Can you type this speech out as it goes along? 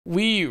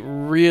we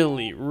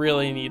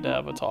really need to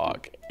have a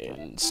talk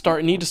and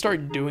need to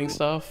start doing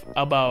stuff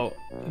about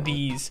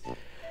these,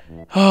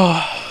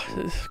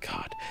 oh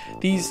god,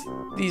 these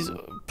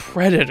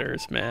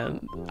predators,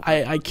 man.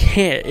 I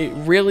can't. It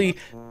really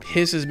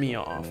pisses me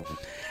off.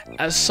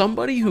 As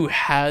somebody who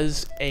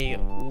has a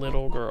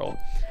little girl,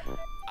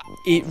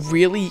 it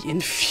really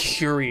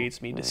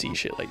infuriates me to see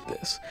shit like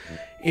this.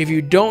 If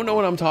you don't know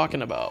what I'm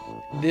talking about,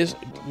 this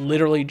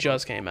literally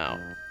just came out.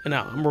 And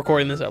now I'm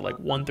recording this at like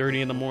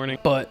 1:30 in the morning,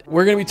 but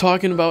we're gonna be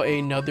talking about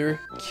another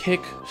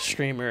Kick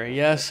streamer.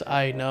 Yes,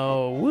 I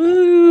know.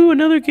 Woo,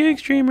 another Kick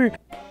streamer.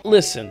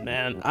 Listen,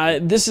 man,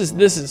 this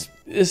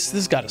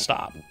gotta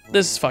stop.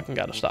 This fucking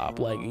gotta stop.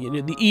 Like, you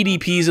know, the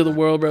EDPs of the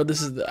world, bro.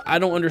 I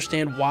don't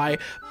understand why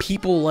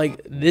people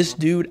like this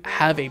dude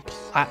have a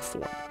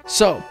platform.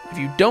 So, if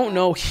you don't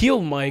know,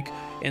 Heelmike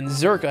and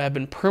𝗎𝗋𝗓 have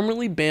been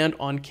permanently banned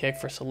on Kick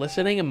for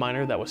soliciting a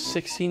minor that was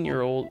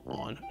 16-year-old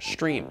on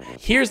stream.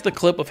 Here's the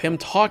clip of him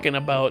talking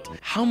about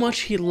how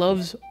much he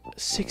loves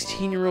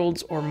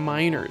 16-year-olds or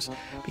minors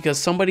because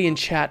somebody in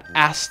chat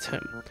asked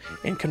him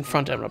and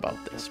confronted him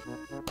about this.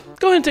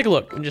 Go ahead and take a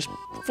look and just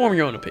form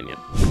your own opinion.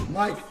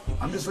 Mike,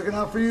 I'm just looking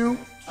out for you.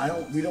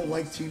 We don't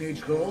like teenage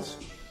girls.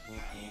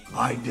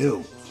 I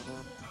do.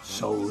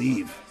 So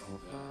leave.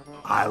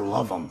 I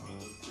love them.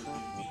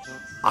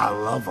 I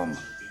love them.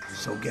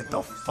 So get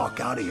the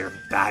fuck out of here,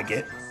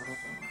 faggot.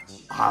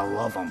 I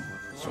love them.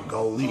 So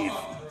go leave.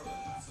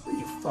 Are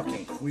you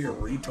fucking queer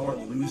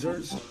retard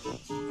losers?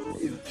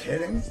 Are you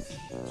kidding?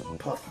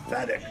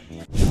 Pathetic.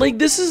 Like,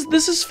 this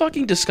is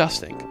fucking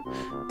disgusting.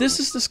 This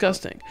is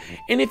disgusting.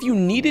 And if you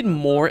needed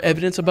more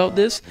evidence about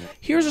this,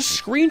 here's a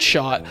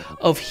screenshot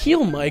of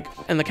Heelmike,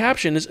 and the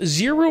caption is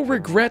 "0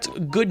 regrets,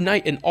 good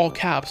night" in all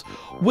caps,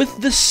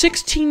 with the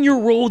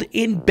 16-year-old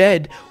in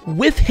bed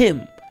with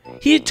him.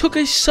 He took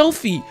a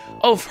selfie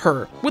of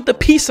her with the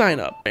peace sign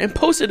up and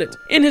posted it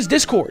in his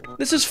Discord.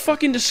 This is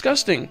fucking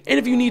disgusting. And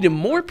if you needed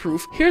more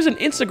proof, here's an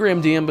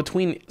Instagram DM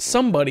between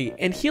somebody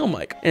and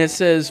Heelmike. And it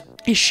says,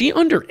 "Is she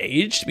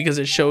underage?" Because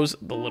it shows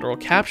the literal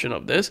caption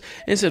of this.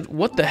 And it said,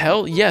 "What the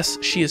hell? Yes,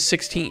 she is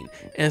 16.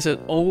 And it said,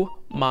 "Oh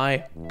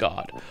my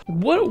god.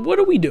 What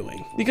are we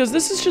doing?" Because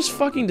this is just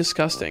fucking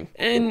disgusting.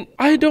 And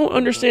I don't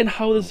understand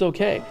how this is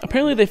okay.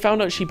 Apparently they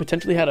found out she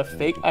potentially had a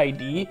fake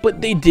ID, but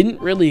they didn't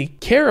really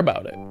care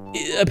about it.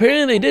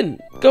 Apparently they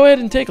didn't. Go ahead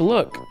and take a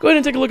look. Go ahead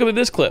and take a look at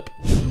this clip.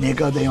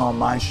 Nigga, they on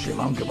my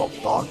stream. I don't give a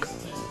fuck.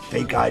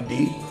 Fake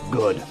ID?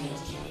 Good.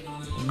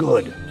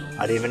 Good.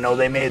 I didn't even know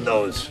they made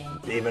those.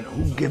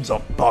 Who gives a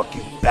fuck,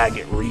 you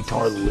faggot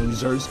retard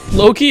losers?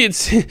 Low-key,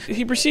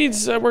 he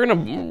proceeds, we're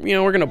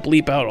gonna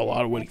bleep out a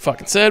lot of what he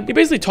fucking said. He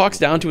basically talks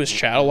down to his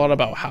chat a lot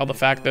about how the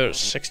fact that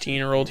there's a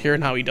 16-year-old here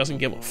and how he doesn't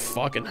give a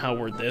fuck and how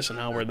we're this and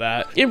how we're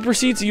that. He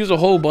proceeds to use a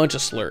whole bunch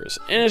of slurs.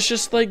 And it's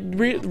just like,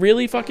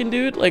 really fucking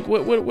dude? Like,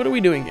 what are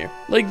we doing here?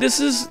 Like, this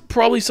is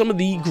probably some of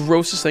the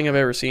grossest thing I've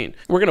ever seen.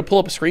 We're gonna pull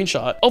up a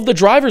screenshot of the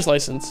driver's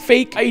license,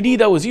 fake ID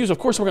that was used. Of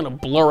course, we're gonna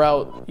blur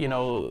out, you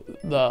know,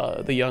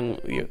 the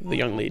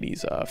young lady's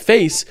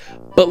face,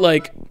 but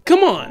like,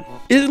 come on.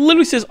 It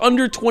literally says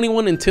under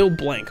 21 until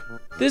blank.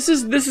 This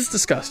is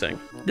disgusting.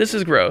 This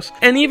is gross.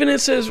 And even it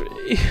says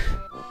right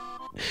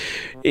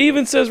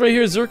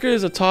here, 𝗎𝗋𝗓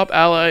is a top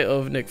ally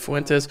of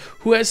𝗦𝗢𝗖𝗓,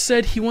 who has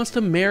said he wants to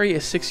marry a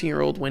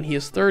 16-year-old when he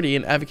is 30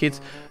 and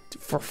advocates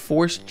for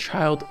forced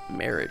child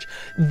marriage.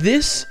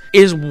 This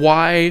is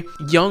why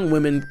young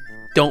women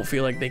don't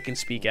feel like they can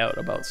speak out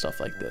about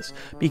stuff like this,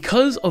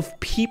 because of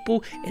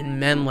people and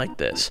men like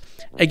this.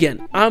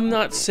 Again, I'm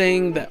not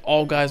saying that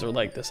all guys are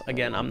like this.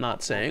 Again, I'm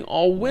not saying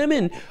all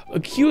women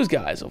accuse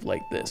guys of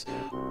like this,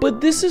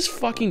 but this is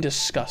fucking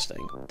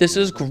disgusting. This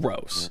is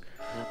gross.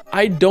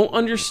 I don't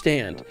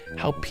understand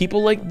how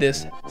people like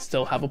this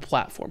still have a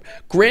platform.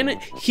 Granted,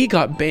 he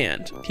got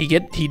banned. He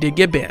did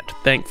get banned.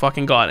 Thank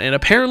fucking God. And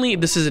apparently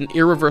this is an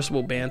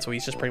irreversible ban, so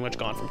he's just pretty much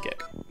gone from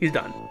Kick. He's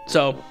done.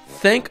 So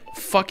thank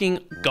fucking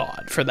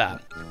God for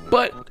that.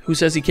 But who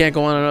says he can't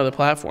go on another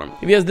platform?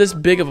 If he has this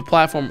big of a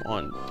platform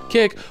on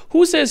Kick,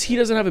 who says he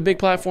doesn't have a big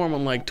platform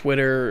on like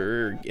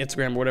Twitter or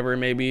Instagram or whatever it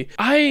may be?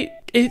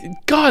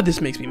 God,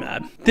 this makes me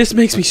mad. This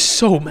makes me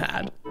so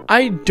mad.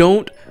 I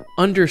don't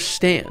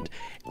understand.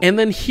 And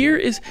then here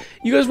is,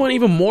 you guys want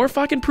even more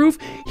fucking proof?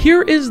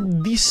 Here is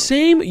the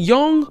same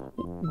young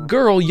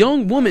girl,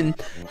 young woman,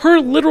 her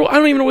literal, I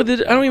don't even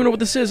know what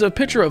this is a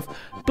picture of,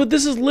 but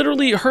this is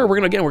literally her. We're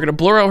gonna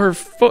blur out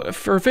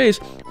her face,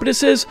 but it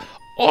says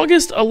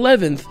August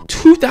 11th,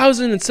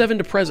 2007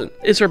 to present.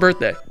 It's her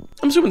birthday.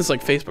 I'm assuming this is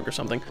like Facebook or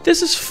something.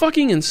 This is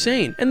fucking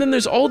insane. And then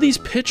there's all these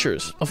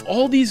pictage of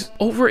all these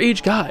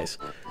overage guys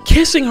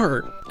kissing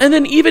her, and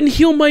then even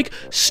Heelmike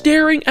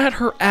staring at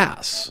her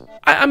ass.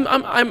 I'm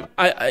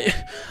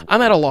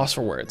at a loss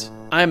for words.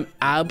 I'm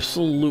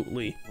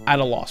absolutely at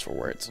a loss for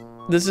words.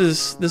 This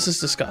is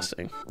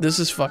disgusting. This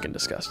is fucking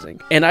disgusting.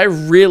 And I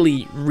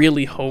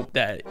really hope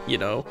that, you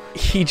know,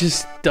 he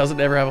just doesn't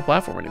ever have a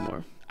platform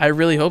anymore. I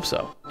really hope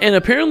so. And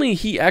apparently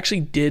he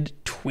actually did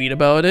tweet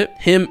about it,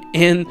 him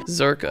and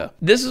𝗎𝗓.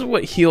 This is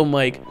what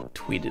Heelmike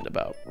tweeted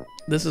about.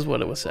 This is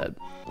what it was said.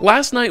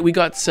 Last night we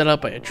got set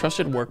up by a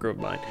trusted worker of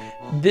mine.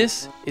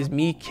 This is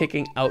me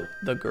kicking out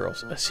the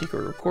girls, a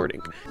secret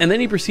recording. And then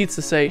he proceeds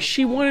to say,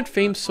 she wanted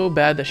fame so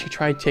bad that she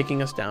tried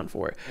taking us down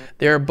for it.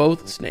 They are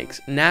both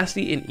snakes,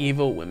 nasty and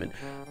evil women.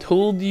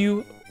 Told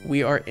you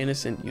we are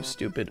innocent, you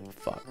stupid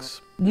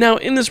fucks. Now,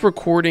 in this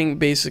recording,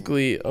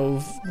 basically,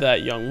 of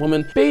that young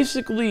woman,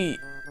 basically,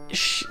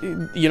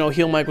 you know,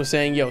 Heelmike was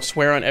saying, yo,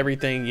 swear on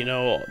everything, you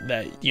know,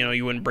 that, you know,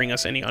 you wouldn't bring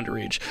us any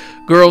underage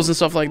girls and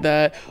stuff like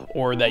that,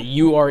 or that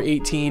you are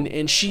 18,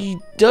 and she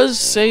does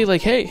say,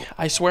 like, hey,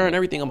 I swear on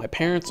everything, on my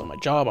parents, on my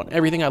job, on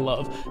everything I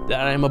love, that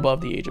I am above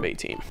the age of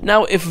 18.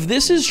 Now, if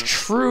this is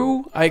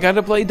true, I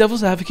gotta play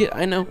devil's advocate,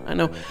 I know,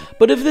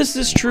 but if this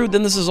is true,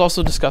 then this is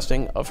also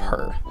disgusting of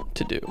her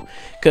to do,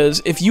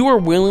 because if you are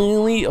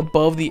willingly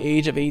above the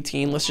age of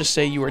 18, let's just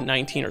say you are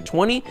 19 or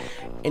 20,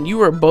 and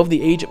you are above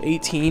the age of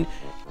 18,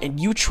 and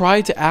you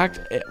try to act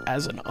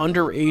as an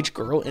underage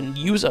girl and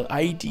use an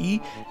ID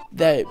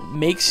that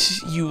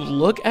makes you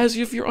look as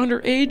if you're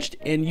underage,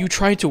 and you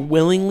try to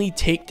willingly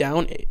take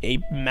down a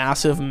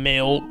massive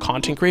male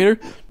content creator,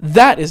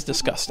 that is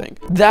disgusting.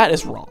 That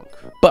is wrong.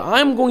 But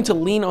I'm going to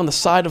lean on the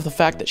side of the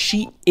fact that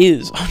she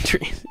is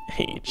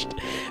underage,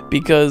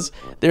 because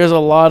there's a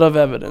lot of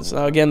evidence.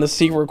 Now, again, the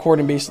secret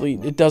recording, basically,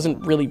 it doesn't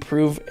really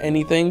prove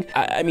anything.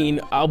 I mean,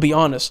 I'll be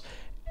honest.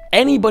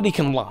 Anybody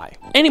can lie.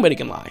 Anybody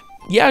can lie.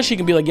 Yeah, she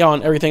can be like, yeah,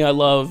 on everything I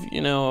love,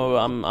 you know,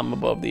 I'm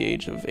above the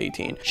age of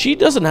 18. She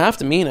doesn't have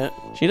to mean it.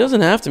 She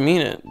doesn't have to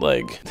mean it.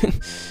 Like,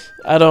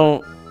 I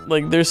don't,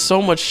 like, there's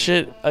so much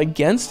shit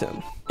against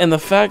him. And the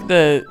fact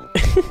that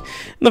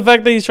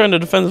he's trying to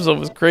defend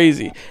himself is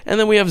crazy. And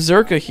then we have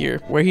𝗎𝗓 here,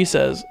 where he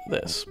says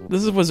this.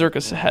 This is what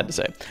𝗎𝗓 had to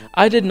say.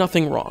 I did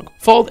nothing wrong.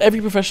 Followed every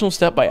professional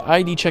step by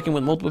ID checking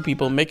with multiple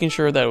people, making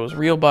sure that it was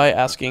real by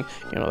asking,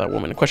 you know, that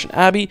woman in question,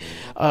 Abby,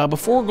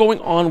 before going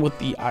on with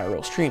the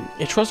IRL stream.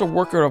 A trusted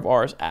worker of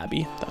ours,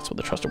 Abby, that's what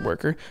the trusted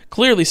worker,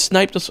 clearly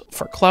sniped us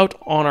for clout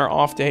on our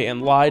off day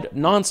and lied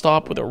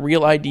nonstop with a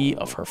real ID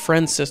of her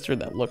friend's sister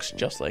that looks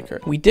just like her.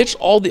 We ditched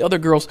all the other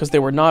girls because they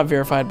were not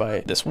verified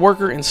by this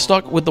worker and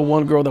stuck with the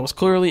one girl that was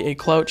clearly a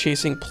clout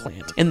chasing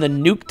plant, and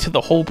then nuked to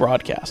the whole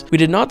broadcast. We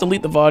did not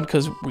delete the VOD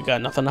because we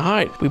got nothing to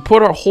hide. We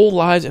put our whole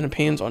lives and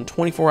opinions on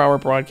 24-hour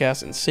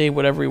broadcasts and say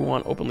whatever we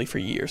want openly for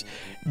years.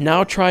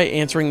 Now try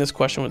answering this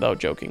question without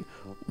joking.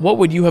 What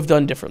would you have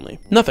done differently?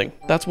 Nothing.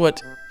 That's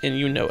what, and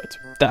you know it.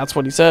 That's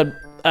what he said.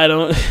 I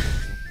don't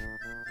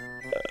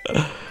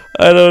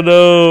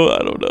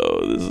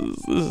know. This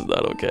is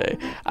not okay.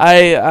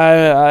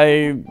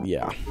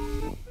 Yeah.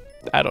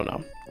 I don't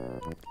know.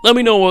 Let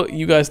me know what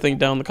you guys think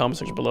down in the comment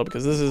section below,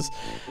 because this is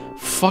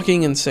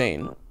fucking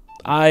insane.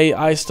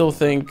 I still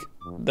think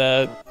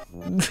that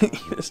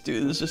this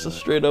dude is just a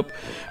straight up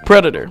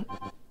predator.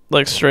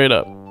 Like, straight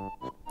up.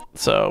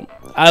 So,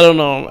 I don't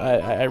know.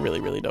 I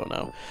really don't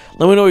know.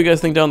 Let me know what you guys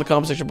think down in the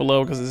comment section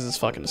below, because this is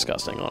fucking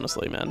disgusting,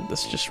 honestly, man.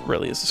 This just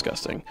really is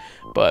disgusting.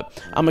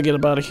 But I'm gonna get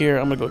up out of here.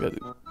 I'm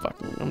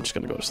just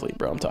gonna go to sleep,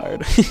 bro. I'm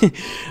tired.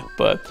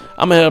 But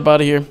I'm gonna head up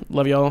out of here.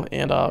 Love y'all,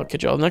 and I'll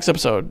catch y'all in the next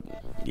episode.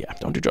 Yeah,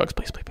 don't do drugs,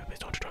 please.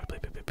 Don't do drugs,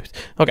 please.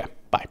 Okay.